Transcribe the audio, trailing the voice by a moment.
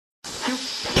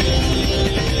Lotus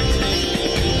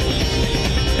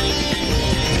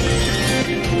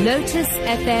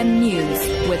FM News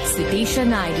with SUDISHA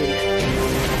Naidu.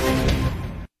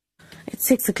 It's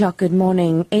 6 o'clock. Good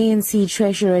morning. ANC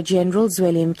Treasurer General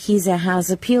Zweli Mkhize has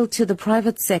appealed to the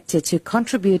private sector to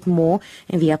contribute more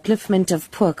in the upliftment of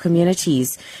poor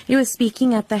communities. He was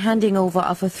speaking at the handing over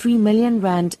of a 3 million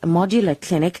rand modular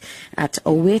clinic at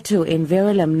Oweto in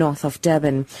Verulam, north of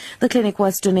Durban. The clinic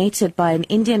was donated by an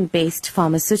Indian-based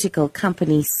pharmaceutical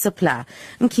company, SUDISHA.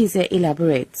 Mkhize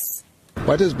elaborates.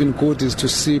 What has been good is to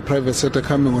see private sector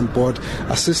coming on board,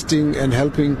 assisting and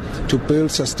helping to build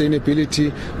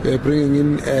sustainability,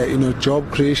 bringing in job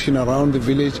creation around the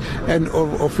village. And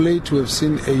of late we have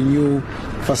seen a new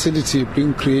facility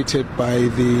being created by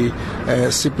the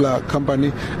SUDISHA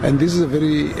company, and this is a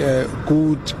very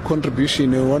good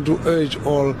contribution. I want to urge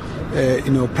all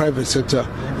private sector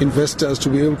investors to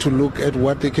be able to look at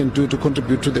what they can do to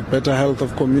contribute to the better health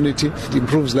of community. It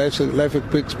improves life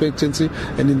expectancy,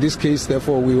 and in this case,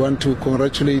 therefore, we want to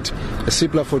congratulate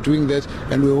SUDISHA for doing that,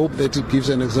 and we hope that it gives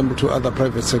an example to other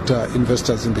private sector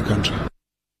investors in the country.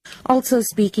 Also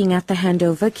speaking at the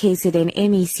handover, KZN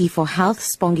MEC for Health,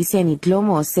 Spongiseni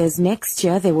Dlomo, says next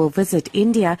year they will visit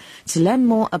India to learn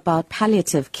more about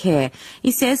palliative care.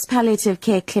 He says palliative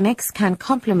care clinics can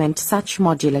complement such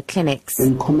modular clinics.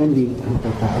 I'm commending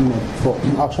Dr. Ahmed for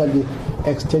actually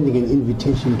extending an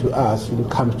invitation to us when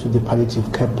it comes to the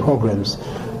palliative care programs,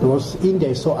 because India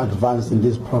is so advanced in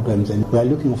these programs, and we are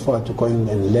looking forward to going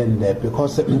and learn there,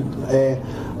 because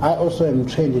I also am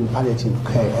trained in palliative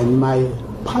care, and my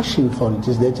passion for it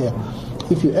is that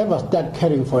if you ever start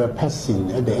caring for a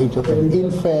person at the age of an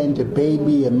infant, a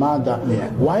baby, a mother,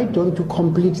 why don't you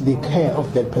complete the care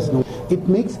of that person? It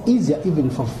makes easier even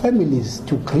for families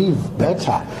to grieve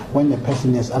better when a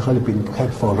person has actually been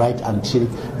cared for right until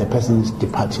the person is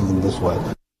departing in this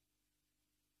world.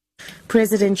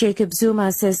 President Jacob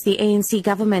Zuma says the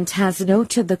ANC-government has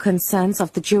noted the concerns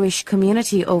of the Jewish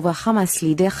community over Hamas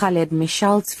leader Khaled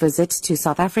Meshaal's visit to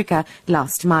South Africa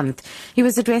last month. He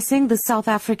was addressing the South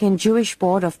African Jewish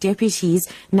Board of Deputies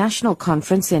National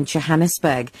Conference in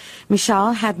Johannesburg.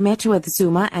 Meshaal had met with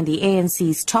Zuma and the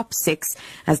ANC's top six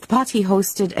as the party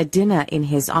hosted a dinner in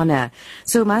his honor.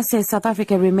 Zuma says South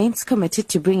Africa remains committed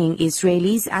to bringing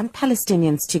Israelis and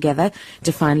Palestinians together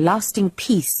to find lasting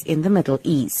peace in the Middle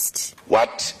East.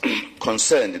 What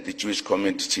concerned the Jewish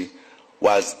community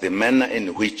was the manner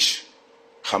in which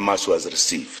Hamas was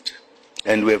received.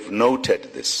 And we have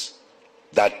noted this,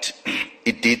 that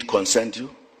it did concern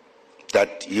you,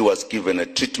 that he was given a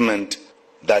treatment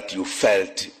that you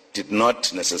felt did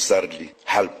not necessarily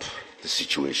help the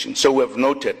situation. So we have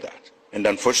noted that. And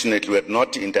unfortunately, we had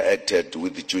not interacted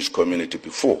with the Jewish community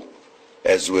before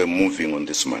as we were moving on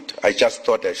this matter. I just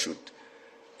thought I should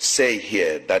say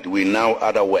here that we now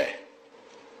are aware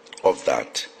of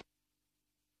that.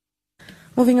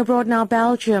 Moving abroad now,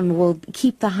 Belgium will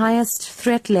keep the highest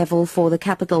threat level for the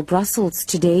capital Brussels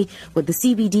today, with the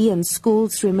CBD and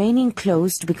schools remaining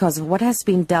closed because of what has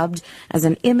been dubbed as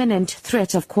an imminent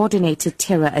threat of coordinated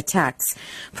terror attacks.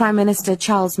 Prime Minister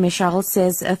Khaled Meshaal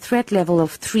says a threat level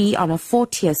of 3 on a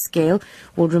 4-tier scale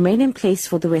will remain in place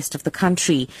for the rest of the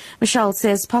country. Meshaal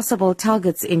says possible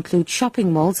targets include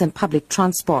shopping malls and public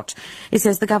transport. He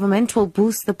says the government will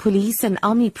boost the police and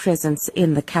army presence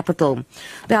in the capital.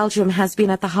 Belgium has been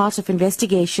at the heart of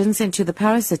investigations into the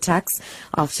Paris attacks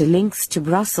after links to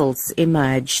Brussels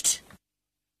emerged.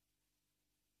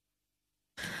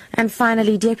 And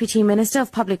finally, Deputy Minister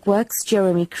of Public Works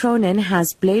Jeremy Cronin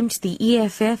has blamed the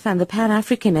EFF and the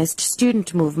Pan-Africanist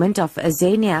student movement of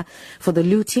Azania for the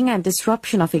looting and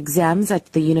disruption of exams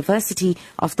at the University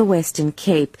of the Western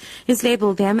Cape. He's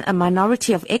labelled them a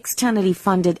minority of externally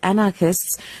funded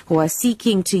anarchists who are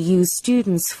seeking to use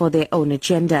students for their own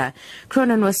agenda.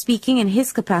 Cronin was speaking in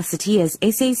his capacity as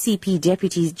SACP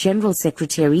Deputy General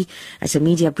Secretary at a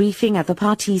media briefing at the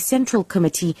party's Central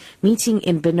Committee meeting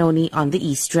in Benoni on the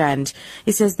East Rand.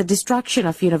 He says the destruction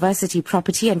of university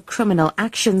property and criminal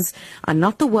actions are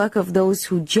not the work of those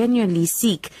who genuinely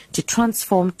seek to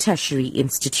transform tertiary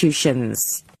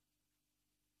institutions.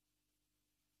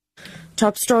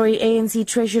 Top story, ANC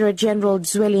Treasurer General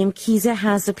Zweli Mkhize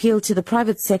has appealed to the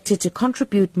private sector to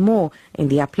contribute more in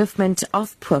the upliftment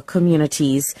of poor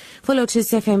communities. For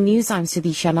Lotus FM News, I'm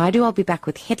SUDISHA Naidu. I'll be back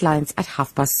with headlines at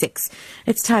 6:30.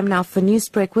 It's time now for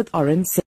Newsbreak with Oren.